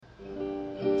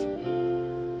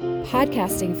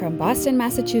Podcasting from Boston,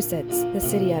 Massachusetts, the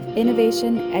city of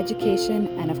innovation, education,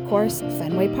 and of course,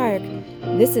 Fenway Park,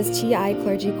 this is TI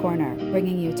Clergy Corner,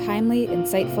 bringing you timely,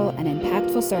 insightful, and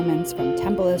impactful sermons from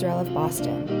Temple Israel of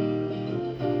Boston.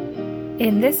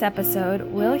 In this episode,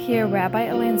 we'll hear Rabbi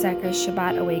Elaine Zecher's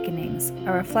Shabbat Awakenings,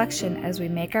 a reflection as we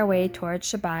make our way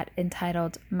towards Shabbat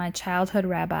entitled My Childhood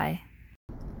Rabbi.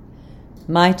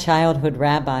 My childhood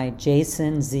rabbi,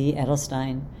 Jason Z.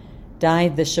 Edelstein,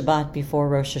 died the Shabbat before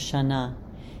Rosh Hashanah.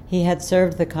 He had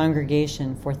served the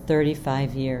congregation for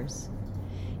 35 years.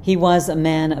 He was a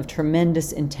man of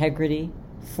tremendous integrity,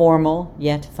 formal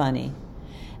yet funny.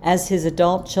 As his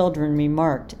adult children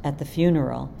remarked at the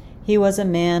funeral, he was a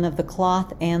man of the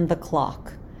cloth and the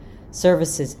clock.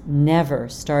 Services never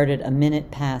started a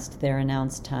minute past their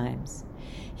announced times.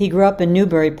 He grew up in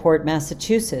Newburyport,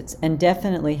 Massachusetts, and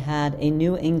definitely had a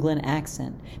New England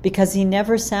accent because he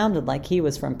never sounded like he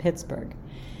was from Pittsburgh.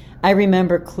 I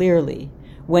remember clearly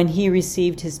when he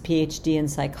received his PhD in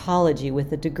psychology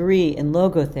with a degree in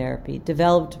logotherapy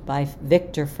developed by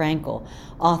Viktor Frankl,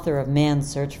 author of Man's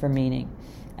Search for Meaning.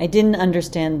 I didn't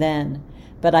understand then,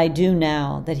 but I do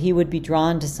now, that he would be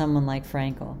drawn to someone like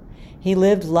Frankl. He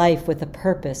lived life with a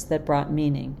purpose that brought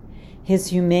meaning. His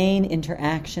humane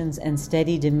interactions and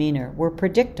steady demeanor were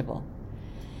predictable.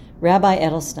 Rabbi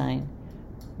Edelstein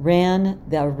ran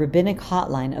the rabbinic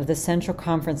hotline of the Central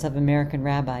Conference of American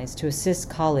Rabbis to assist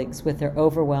colleagues with their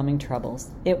overwhelming troubles.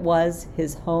 It was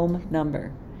his home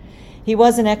number. He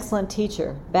was an excellent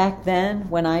teacher. Back then,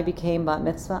 when I became bat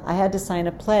mitzvah, I had to sign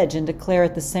a pledge and declare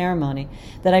at the ceremony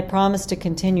that I promised to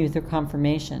continue through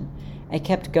confirmation. I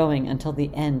kept going until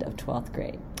the end of 12th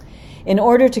grade. In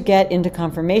order to get into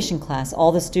confirmation class,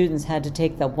 all the students had to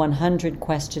take the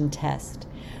 100-question test.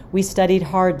 We studied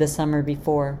hard the summer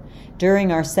before.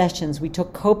 During our sessions, we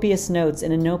took copious notes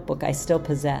in a notebook I still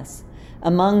possess.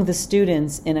 Among the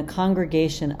students in a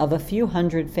congregation of a few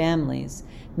hundred families,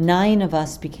 9 of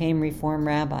us became Reform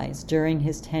rabbis during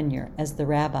his tenure as the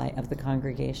rabbi of the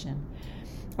congregation.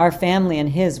 Our family and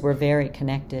his were very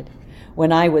connected.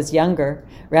 When I was younger,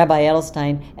 Rabbi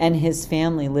Edelstein and his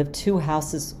family lived 2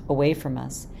 houses away from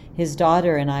us. His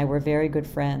daughter and I were very good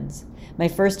friends. My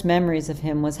first memories of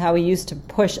him was how he used to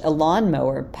push a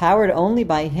lawnmower powered only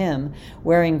by him,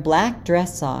 wearing black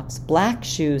dress socks, black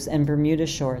shoes, and Bermuda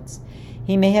shorts.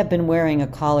 He may have been wearing a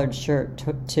collared shirt,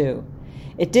 too.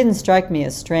 It didn't strike me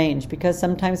as strange because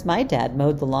sometimes my dad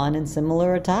mowed the lawn in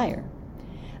similar attire.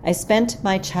 I spent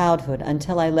my childhood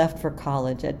until I left for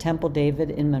college at Temple David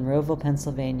in Monroeville,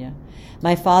 Pennsylvania.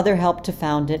 My father helped to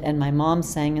found it, and my mom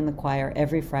sang in the choir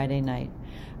every Friday night.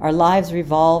 Our lives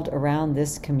revolved around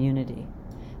this community.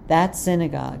 That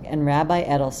synagogue and Rabbi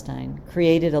Edelstein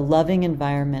created a loving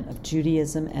environment of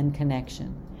Judaism and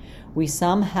connection. We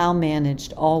somehow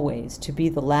managed always to be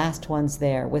the last ones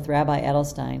there with Rabbi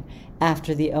Edelstein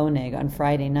after the oneg on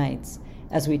Friday nights,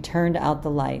 as we turned out the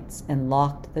lights and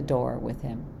locked the door with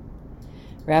him.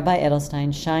 Rabbi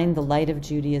Edelstein shined the light of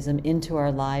Judaism into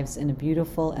our lives in a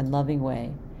beautiful and loving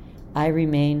way. I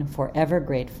remain forever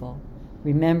grateful.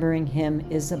 Remembering him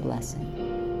is a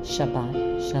blessing.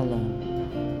 Shabbat Shalom.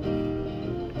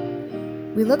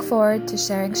 We look forward to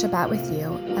sharing Shabbat with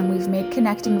you, and we've made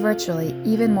connecting virtually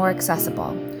even more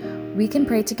accessible. We can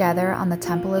pray together on the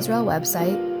Temple Israel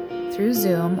website, through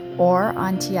Zoom, or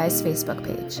on TI's Facebook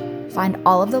page. Find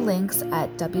all of the links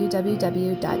at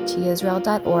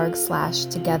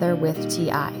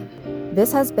www.tisrael.org/togetherwithti.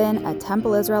 This has been a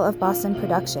Temple Israel of Boston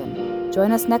production.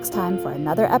 Join us next time for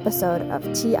another episode of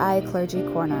TI Clergy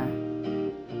Corner.